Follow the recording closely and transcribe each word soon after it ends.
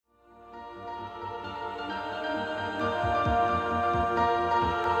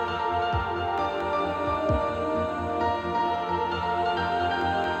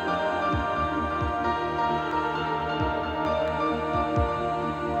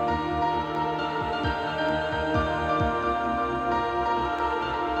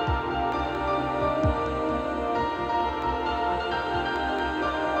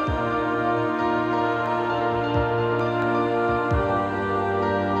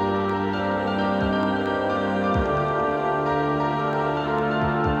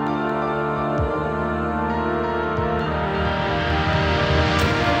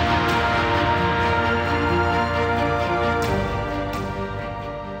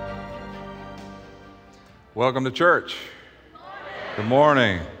Welcome to church. Good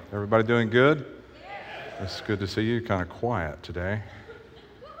morning. Everybody doing good? It's good to see you. Kind of quiet today.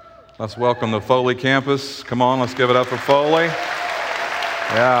 Let's welcome the Foley campus. Come on, let's give it up for Foley.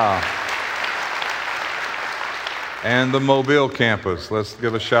 Yeah. And the Mobile campus. Let's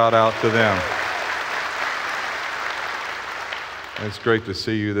give a shout out to them. It's great to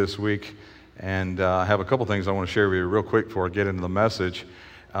see you this week. And I have a couple things I want to share with you real quick before I get into the message.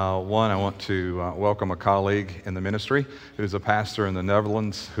 One, I want to welcome a colleague in the ministry who's a pastor in the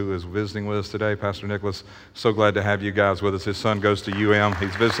Netherlands who is visiting with us today, Pastor Nicholas. So glad to have you guys with us. His son goes to UM.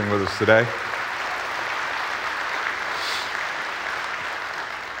 He's visiting with us today.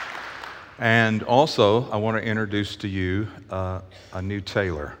 And also, I want to introduce to you a new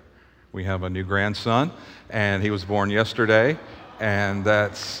Taylor. We have a new grandson, and he was born yesterday, and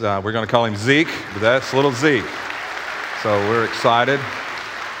that's we're going to call him Zeke, but that's little Zeke. So we're excited.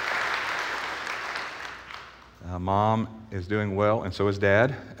 Mom is doing well, and so is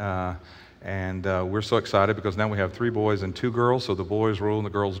Dad. And we're so excited because now we have 3 boys and 2 girls, so the boys rule and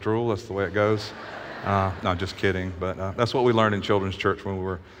the girls drool. That's the way it goes. No, just kidding. But that's what we learned in children's church when we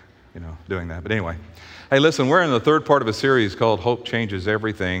were, doing that. But anyway, hey, listen, we're in the 3rd part of a series called Hope Changes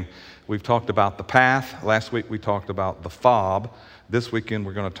Everything. We've talked about the path. Last week we talked about the fob. This weekend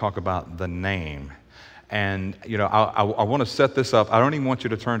we're going to talk about the name. And, I want to set this up. I don't even want you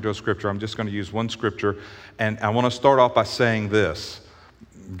to turn to a scripture. I'm just going to use one scripture. And I want to start off by saying this.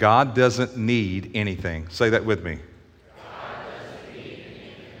 God doesn't need anything. Say that with me. God doesn't need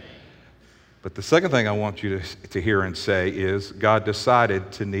anything. But the second thing I want you to hear and say is, God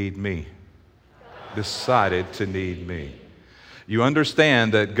decided to need me. Decided to need me. You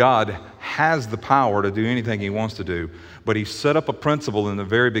understand that God has the power to do anything He wants to do, but He set up a principle in the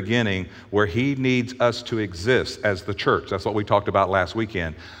very beginning where He needs us to exist as the church. That's what we talked about last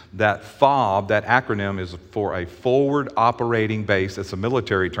weekend. That FOB, that acronym, is for a forward operating base. That's a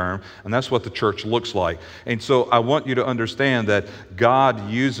military term, and that's what the church looks like. And so I want you to understand that God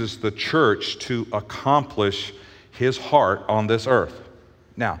uses the church to accomplish His heart on this earth.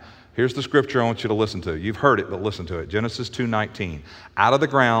 Now, here's the scripture I want you to listen to. You've heard it, but listen to it. Genesis 2:19. Out of the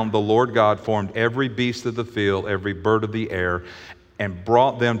ground, the Lord God formed every beast of the field, every bird of the air, and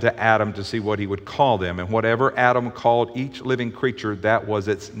brought them to Adam to see what he would call them. And whatever Adam called each living creature, that was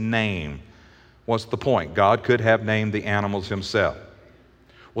its name. What's the point? God could have named the animals Himself.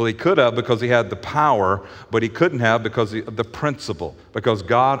 Well, He could have because He had the power, but He couldn't have because of the principle. Because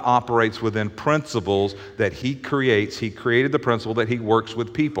God operates within principles that He creates. He created the principle that He works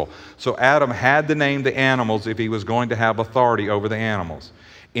with people. So Adam had to name the animals if he was going to have authority over the animals.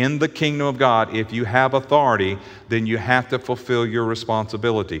 In the kingdom of God, if you have authority, then you have to fulfill your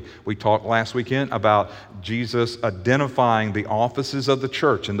responsibility. We talked last weekend about Jesus identifying the offices of the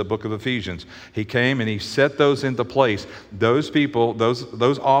church in the book of Ephesians. He came and He set those into place. Those people,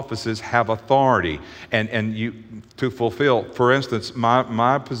 those offices have authority, and you to fulfill. For instance,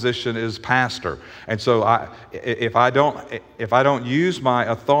 my position is pastor, and so if I don't use my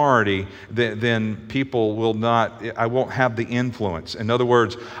authority, then people will not. I won't have the influence. In other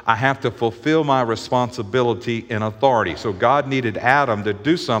words, I have to fulfill my responsibility in authority. So God needed Adam to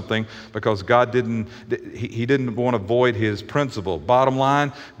do something because God didn't want to void His principle. Bottom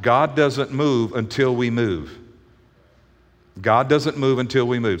line, God doesn't move until we move. God doesn't move until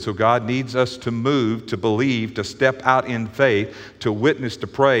we move. So God needs us to move, to believe, to step out in faith, to witness, to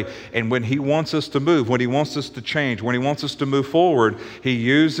pray. And when He wants us to move, when He wants us to change, when He wants us to move forward, He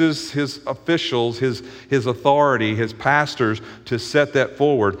uses His officials, His authority, His pastors to set that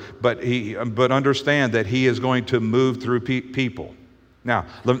forward. But understand that He is going to move through people. Now,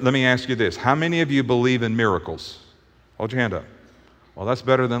 let me ask you this. How many of you believe in miracles? Hold your hand up. Well, that's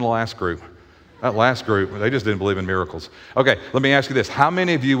better than the last group. That last group, they just didn't believe in miracles. Okay, let me ask you this. How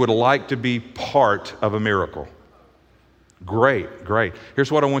many of you would like to be part of a miracle? Great.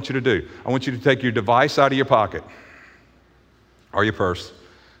 Here's what I want you to do. I want you to take your device out of your pocket or your purse.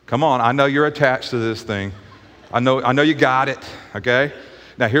 Come on, I know you're attached to this thing. I know you got it, okay?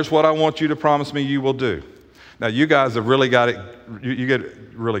 Now, here's what I want you to promise me you will do. Now, you guys have really got it. You get it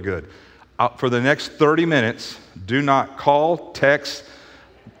really good. For the next 30 minutes, do not call, text,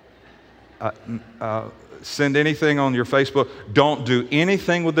 send anything on your Facebook. Don't do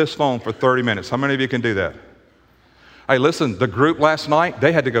anything with this phone for 30 minutes. How many of you can do that? Hey, listen, the group last night,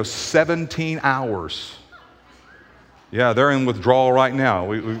 they had to go 17 hours. Yeah, they're in withdrawal right now.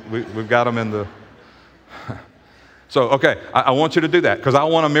 We've got them in the... So, okay, I want you to do that because I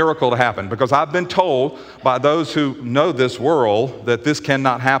want a miracle to happen, because I've been told by those who know this world that this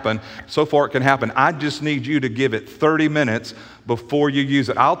cannot happen. So far it can happen. I just need you to give it 30 minutes before you use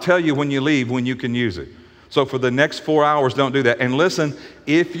it. I'll tell you when you leave when you can use it. So for the next 4 hours, don't do that. And listen,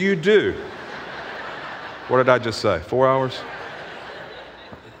 if you do, what did I just say? 4 hours?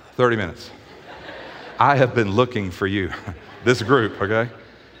 30 minutes. I have been looking for you, this group, okay?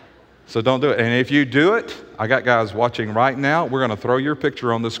 So don't do it. And if you do it, I got guys watching right now. We're going to throw your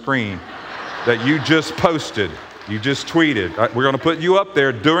picture on the screen that you just posted. You just tweeted. We're going to put you up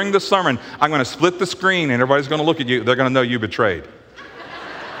there during the sermon. I'm going to split the screen and everybody's going to look at you. They're going to know you betrayed.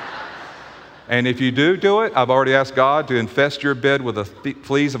 And if you do it, I've already asked God to infest your bed with the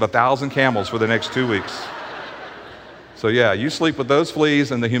fleas of 1,000 camels for the next 2 weeks. So yeah, you sleep with those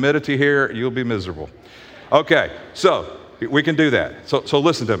fleas and the humidity here, you'll be miserable. Okay, so we can do that. So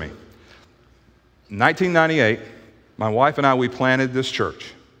listen to me. 1998, my wife and I, we planted this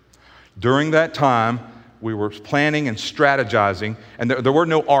church. During that time, we were planning and strategizing, and there were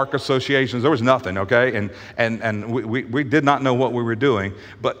no ARC associations. There was nothing, okay? And we did not know what we were doing.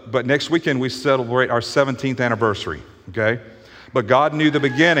 But next weekend, we celebrate our 17th anniversary, okay? But God knew the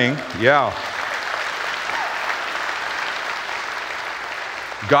beginning, yeah.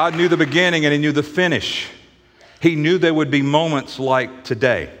 God knew the beginning and He knew the finish. He knew there would be moments like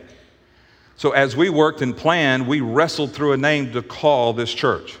today. So as we worked and planned, we wrestled through a name to call this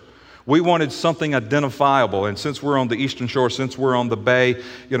church. We wanted something identifiable, and since we're on the Eastern Shore, since we're on the bay,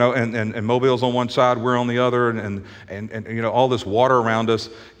 you know, and Mobile's on one side, we're on the other, and you know, all this water around us,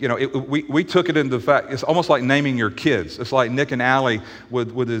 you know, we took it into the fact, it's almost like naming your kids. It's like Nick and Allie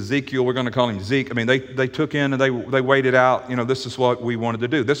with Ezekiel, we're going to call him Zeke. I mean, they took in and they waited out, you know, this is what we wanted to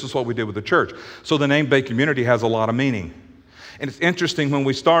do. This is what we did with the church. So the name Bay Community has a lot of meaning. And it's interesting, when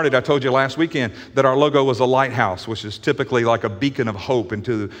we started, I told you last weekend that our logo was a lighthouse, which is typically like a beacon of hope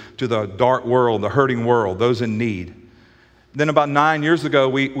into the dark world, the hurting world, those in need. Then about 9 years ago,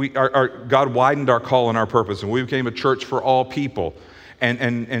 God widened our call and our purpose, and we became a church for all people.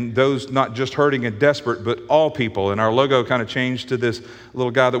 And those not just hurting and desperate, but all people. And our logo kind of changed to this little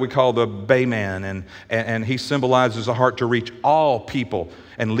guy that we call the Bayman, and he symbolizes a heart to reach all people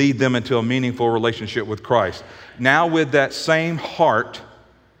and lead them into a meaningful relationship with Christ. Now with that same heart,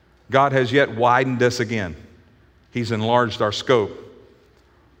 God has yet widened us again. He's enlarged our scope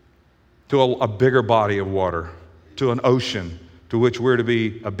to a bigger body of water, to an ocean to which we're to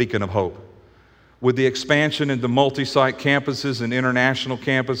be a beacon of hope. With the expansion into multi-site campuses and international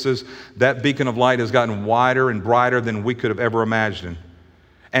campuses, that beacon of light has gotten wider and brighter than we could have ever imagined.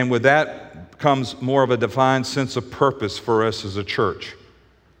 And with that comes more of a defined sense of purpose for us as a church,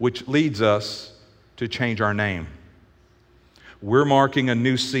 which leads us to change our name. We're marking a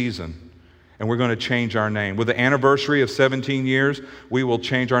new season, and we're going to change our name. With the anniversary of 17 years, we will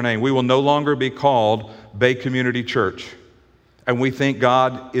change our name. We will no longer be called Bay Community Church, and we think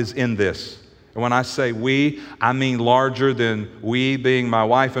God is in this. And when I say we, I mean larger than we being my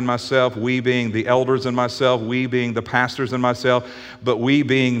wife and myself, we being the elders and myself, we being the pastors and myself, but we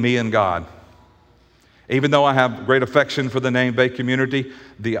being me and God. Even though I have great affection for the name Bay Community,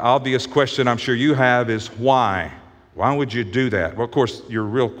 the obvious question I'm sure you have is why? Why would you do that? Well, of course, your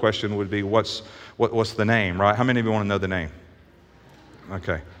real question would be what's the name, right? How many of you want to know the name?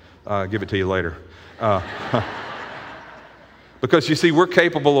 Okay, give it to you later. Because you see, we're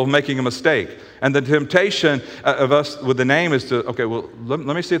capable of making a mistake. And the temptation of us with the name is to, okay, well, let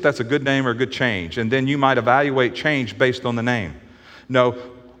me see if that's a good name or a good change. And then you might evaluate change based on the name. No,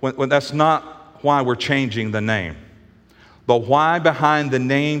 when that's not why we're changing the name. The why behind the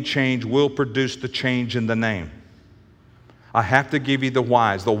name change will produce the change in the name. I have to give you the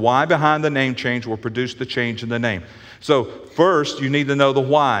whys. The why behind the name change will produce the change in the name. So first, you need to know the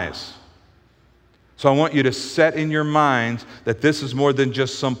whys. So I want you to set in your minds that this is more than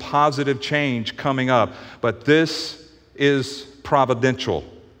just some positive change coming up, but this is providential.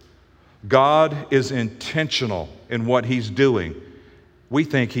 God is intentional in what He's doing. We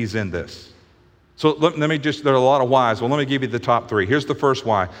think He's in this. So let me just, there are a lot of whys. Well, let me give you the top three. Here's the first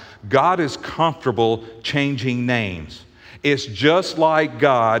why. God is comfortable changing names. It's just like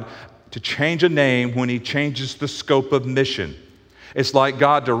God to change a name when He changes the scope of mission. It's like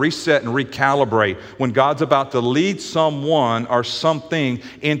God to reset and recalibrate when God's about to lead someone or something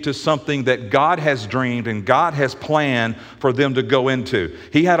into something that God has dreamed and God has planned for them to go into.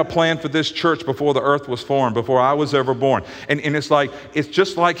 He had a plan for this church before the earth was formed, before I was ever born. And it's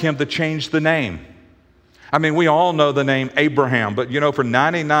just like Him to change the name. I mean, we all know the name Abraham, but you know, for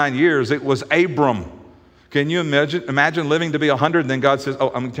 99 years it was Abram. Can you imagine living to be 100 and then God says, oh,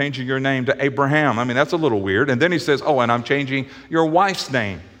 I'm changing your name to Abraham. I mean, that's a little weird. And then He says, oh, and I'm changing your wife's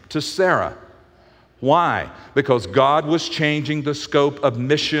name to Sarah. Why? Because God was changing the scope of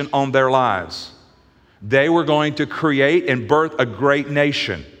mission on their lives. They were going to create and birth a great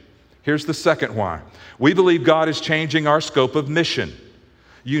nation. Here's the second why. We believe God is changing our scope of mission.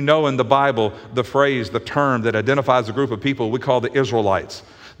 You know in the Bible the phrase, the term that identifies a group of people we call the Israelites.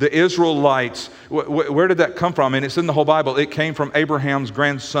 The Israelites, where did that come from? And it's in the whole Bible. It came from Abraham's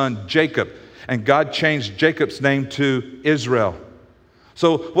grandson Jacob. And God changed Jacob's name to Israel.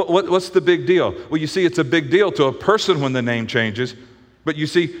 So what's the big deal? Well, you see, it's a big deal to a person when the name changes. But you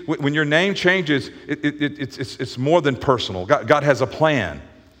see, when your name changes, it's more than personal. God has a plan.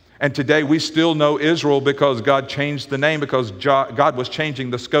 And today we still know Israel because God changed the name, because God was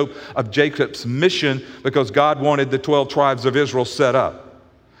changing the scope of Jacob's mission because God wanted the 12 tribes of Israel set up.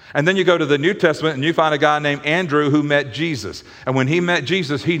 And then you go to the New Testament and you find a guy named Andrew who met Jesus. And when he met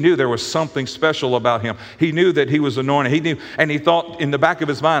Jesus, he knew there was something special about him. He knew that he was anointed. He knew, and he thought in the back of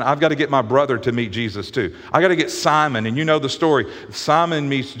his mind, I've got to get my brother to meet Jesus too. I got to get Simon. And you know the story. Simon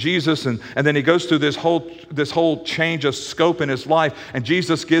meets Jesus, and then he goes through this whole change of scope in his life. And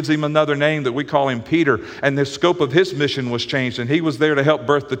Jesus gives him another name that we call him Peter. And the scope of his mission was changed, and he was there to help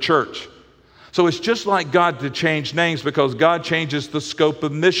birth the church. So it's just like God to change names because God changes the scope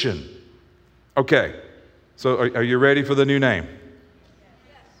of mission. Okay, so are you ready for the new name?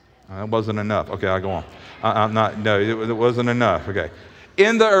 That wasn't enough. Okay, I'll go on. It wasn't enough. Okay.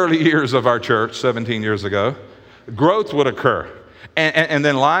 In the early years of our church, 17 years ago, growth would occur. And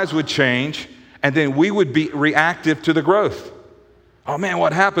then lives would change, and then we would be reactive to the growth. Oh man,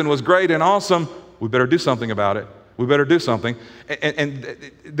 what happened was great and awesome. We better do something about it. We better do something. And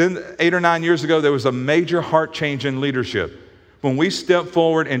then 8 or 9 years ago, there was a major heart change in leadership when we stepped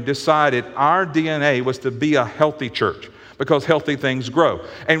forward and decided our DNA was to be a healthy church because healthy things grow.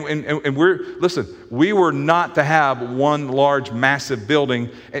 And we were not to have one large, massive building,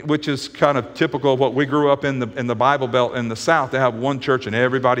 which is kind of typical of what we grew up in the Bible Belt in the South, to have one church and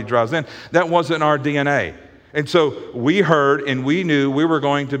everybody drives in. That wasn't our DNA. And so we heard and we knew we were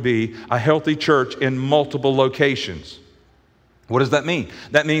going to be a healthy church in multiple locations. What does that mean?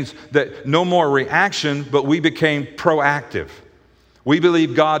 That means that no more reaction, but we became proactive. We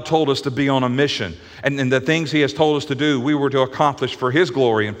believe God told us to be on a mission. And the things He has told us to do, we were to accomplish for His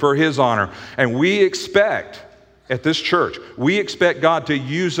glory and for His honor. And we expect, at this church, we expect God to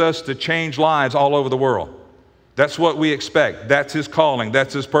use us to change lives all over the world. That's what we expect. That's His calling.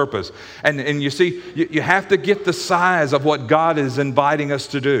 That's His purpose. And you see, you have to get the size of what God is inviting us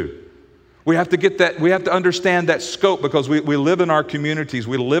to do. We have to get that. We have to understand that scope because we live in our communities.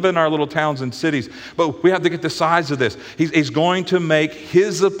 We live in our little towns and cities. But we have to get the size of this. He's going to make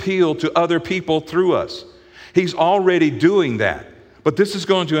His appeal to other people through us. He's already doing that. But this is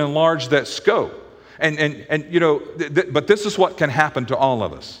going to enlarge that scope. And you know, but this is what can happen to all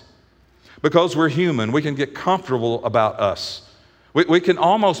of us. Because we're human, we can get comfortable about us. We can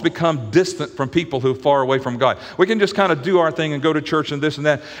almost become distant from people who are far away from God. We can just kind of do our thing and go to church and this and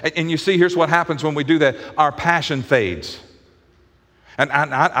that. And you see, here's what happens when we do that. Our passion fades. And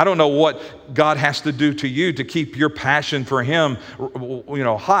I don't know what God has to do to you to keep your passion for Him, you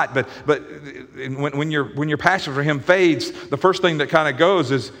know, hot. But when your passion for Him fades, the first thing that kind of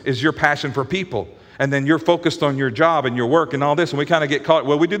goes is your passion for people. And then you're focused on your job and your work and all this, and we kind of get caught.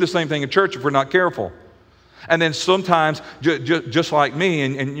 Well, we do the same thing in church if we're not careful. And then sometimes, just like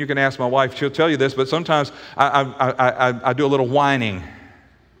me, and you can ask my wife, she'll tell you this, but sometimes I do a little whining.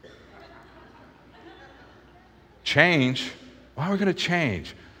 Change? Why are we going to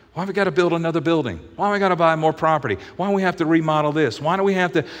change? Why have we got to build another building? Why have we got to buy more property? Why do we have to remodel this? Why do we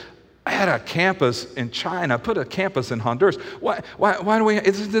have to add a campus in China, put a campus in Honduras? Why do we?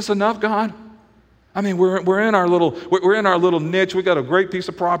 Isn't this enough, God? I mean, we're in our little niche. We got a great piece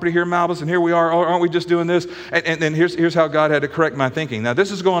of property here in Malbus, and here we are. Aren't we just doing this? And then here's how God had to correct my thinking. Now, this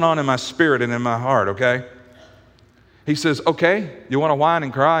is going on in my spirit and in my heart, okay? He says, okay, you want to whine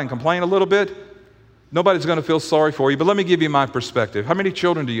and cry and complain a little bit? Nobody's going to feel sorry for you, but let me give you my perspective. How many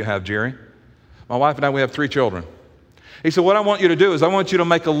children do you have, Jerry? My wife and I, we have 3 children. He said, what I want you to do is I want you to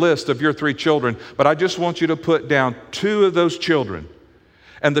make a list of your 3 children, but I just want you to put down 2 of those children.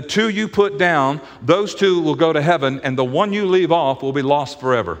 And the 2 you put down, those 2 will go to heaven, and the one you leave off will be lost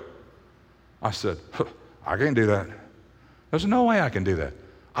forever. I said, I can't do that. There's no way I can do that.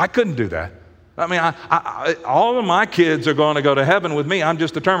 I couldn't do that. I mean, all of my kids are going to go to heaven with me. I'm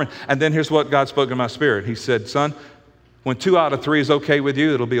just determined. And then here's what God spoke in my spirit. He said, son, when 2 out of 3 is okay with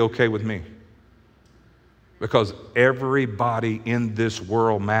you, it'll be okay with me. Because everybody in this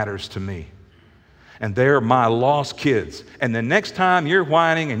world matters to me. And they're my lost kids. And the next time you're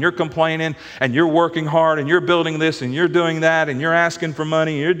whining and you're complaining and you're working hard and you're building this and you're doing that and you're asking for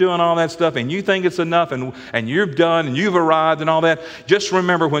money and you're doing all that stuff and you think it's enough and you've done and you've arrived and all that, just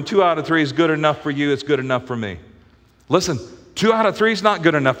remember when 2 out of 3 is good enough for you, it's good enough for me. Listen, 2 out of 3 is not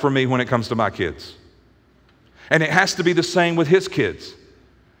good enough for me when it comes to my kids. And it has to be the same with his kids.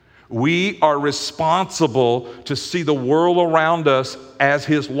 We are responsible to see the world around us as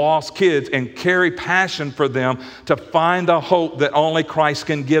his lost kids and carry passion for them to find the hope that only Christ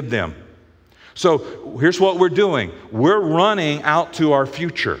can give them. So here's what we're doing. We're running out to our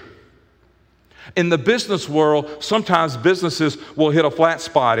future. In the business world, sometimes businesses will hit a flat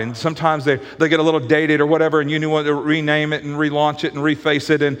spot, and sometimes they get a little dated or whatever, and you want to rename it and relaunch it and reface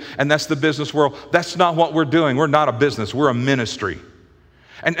it, and that's the business world. That's not what we're doing. We're not a business. We're a ministry.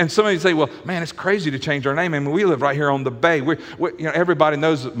 And somebody say, well, man, it's crazy to change our name. I mean, we live right here on the bay. Everybody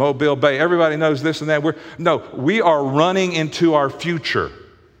knows Mobile Bay. Everybody knows this and that. We are running into our future.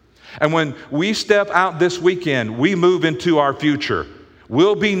 And when we step out this weekend, we move into our future.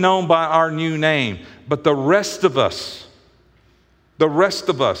 We'll be known by our new name. But the rest of us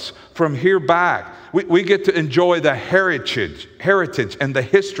from here back, we get to enjoy the heritage and the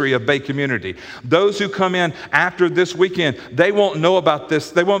history of Bay Community. Those who come in after this weekend, they won't know about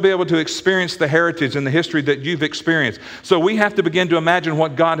this. They won't be able to experience the heritage and the history that you've experienced. So we have to begin to imagine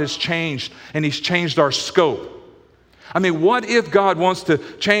what God has changed, and he's changed our scope. I mean, what if God wants to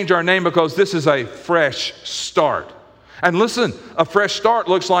change our name because this is a fresh start? And listen, a fresh start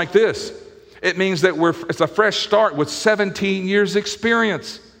looks like this. It means that it's a fresh start with 17 years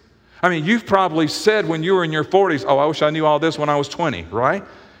experience. I mean, you've probably said when you were in your 40s, oh, I wish I knew all this when I was 20, right?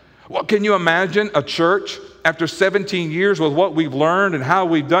 Well, can you imagine a church after 17 years with what we've learned and how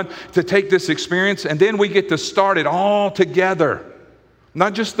we've done to take this experience, and then we get to start it all together?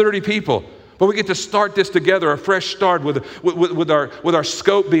 Not just 30 people, but we get to start this together, a fresh start with our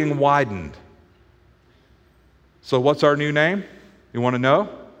scope being widened. So what's our new name? You want to know?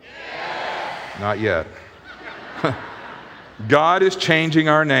 Yes. Not yet. God is changing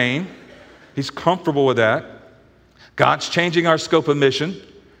our name. He's comfortable with that. God's changing our scope of mission.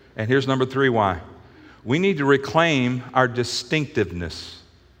 And here's number 3, why. We need to reclaim our distinctiveness.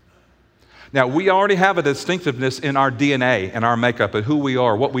 Now, we already have a distinctiveness in our DNA and our makeup and who we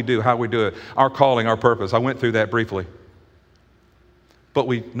are, what we do, how we do it, our calling, our purpose. I went through that briefly. But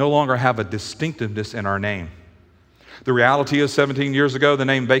we no longer have a distinctiveness in our name. The reality is 17 years ago, the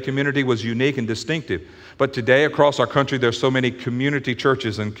name Bay Community was unique and distinctive. But today across our country, there's so many community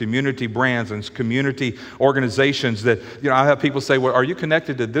churches and community brands and community organizations that, I have people say, well, are you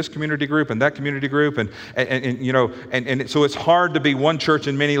connected to this community group and that community group? And so it's hard to be one church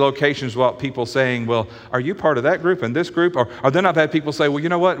in many locations without people saying, well, are you part of that group and this group? Or then I've had people say, well, you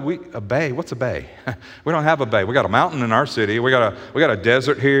know what? A bay, what's a bay? We don't have a bay. We got a mountain in our city. We got a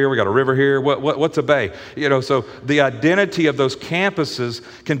desert here. We got a river here. What's a bay? So the identity of those campuses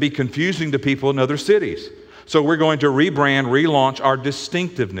can be confusing to people in other cities. So we're going to rebrand, relaunch our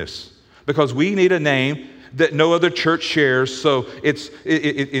distinctiveness because we need a name that no other church shares. So it's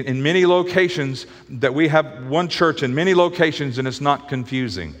in many locations that we have one church in many locations, and it's not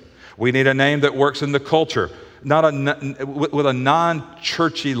confusing. We need a name that works in the culture, with a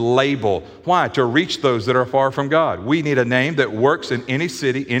non-churchy label. Why? To reach those that are far from God. We need a name that works in any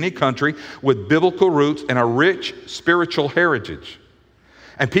city, any country, with biblical roots and a rich spiritual heritage.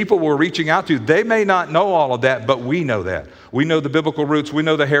 And people we're reaching out to, they may not know all of that, but we know that. We know the biblical roots, we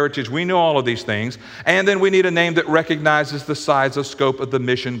know the heritage, we know all of these things. And then we need a name that recognizes the size and scope of the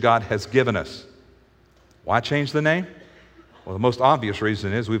mission God has given us. Why change the name? Well, the most obvious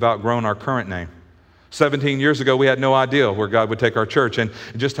reason is we've outgrown our current name. 17 years ago, we had no idea where God would take our church and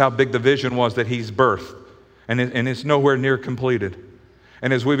just how big the vision was that He's birthed. And it's nowhere near completed.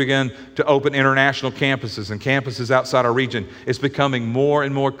 And as we begin to open international campuses and campuses outside our region, it's becoming more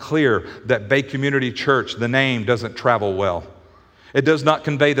and more clear that Bay Community Church, the name, doesn't travel well. It does not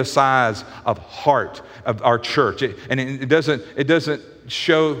convey the size of heart of our church. It doesn't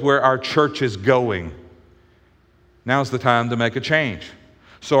show where our church is going. Now's the time to make a change.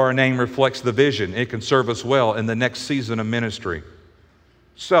 So our name reflects the vision. It can serve us well in the next season of ministry.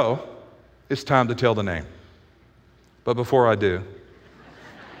 So it's time to tell the name. But before I do,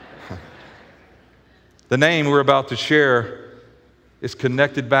 the name we're about to share is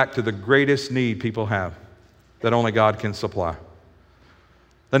connected back to the greatest need people have that only God can supply.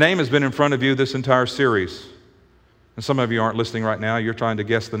 The name has been in front of you this entire series. And some of you aren't listening right now. You're trying to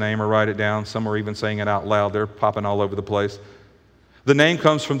guess the name or write it down. Some are even saying it out loud. They're popping all over the place. The name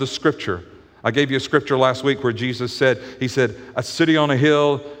comes from the Scripture. I gave you a scripture last week where Jesus said, He said, a city on a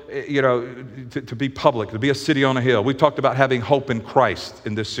hill, to be public, to be a city on a hill. We talked about having hope in Christ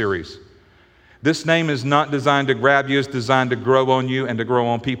in this series. This name is not designed to grab you. It's designed to grow on you and to grow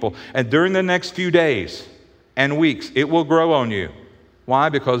on people. And during the next few days and weeks, it will grow on you. Why?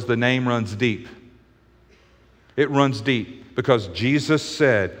 Because the name runs deep. It runs deep. because Jesus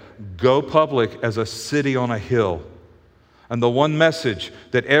said, go public as a city on a hill. And the one message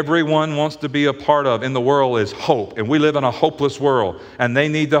that everyone wants to be a part of in the world is hope. And we live in a hopeless world, and they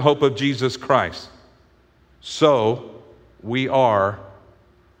need the hope of Jesus Christ. So we are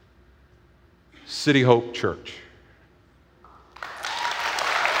City Hope Church.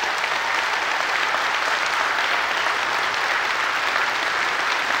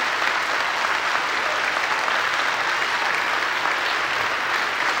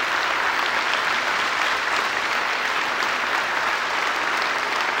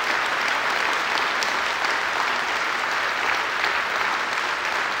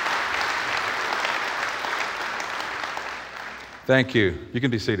 Thank you. You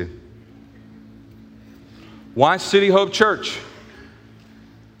can be seated. Why City Hope Church?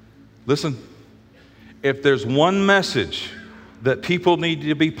 Listen, if there's one message that people need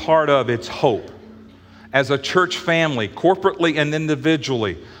to be part of, it's hope. As a church family, corporately and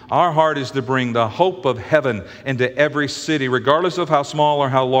individually, our heart is to bring the hope of heaven into every city, regardless of how small or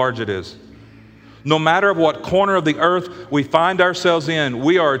how large it is. No matter what corner of the earth we find ourselves in,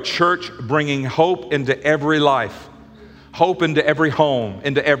 we are a church bringing hope into every life. Hope into every home,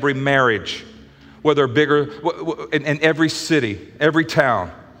 into every marriage, whether bigger, in every city, every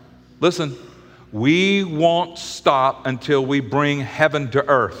town. Listen, we won't stop until we bring heaven to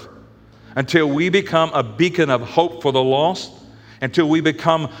earth, until we become a beacon of hope for the lost, until we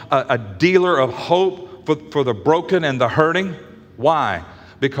become a dealer of hope for the broken and the hurting. Why?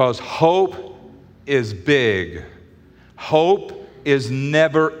 Because hope is big. Hope is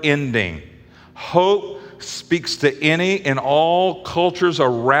never ending. Hope speaks to any and all cultures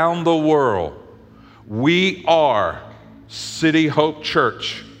around the world. We are City Hope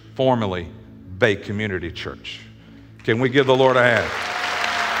Church, formerly Bay Community Church. Can we give the Lord a hand?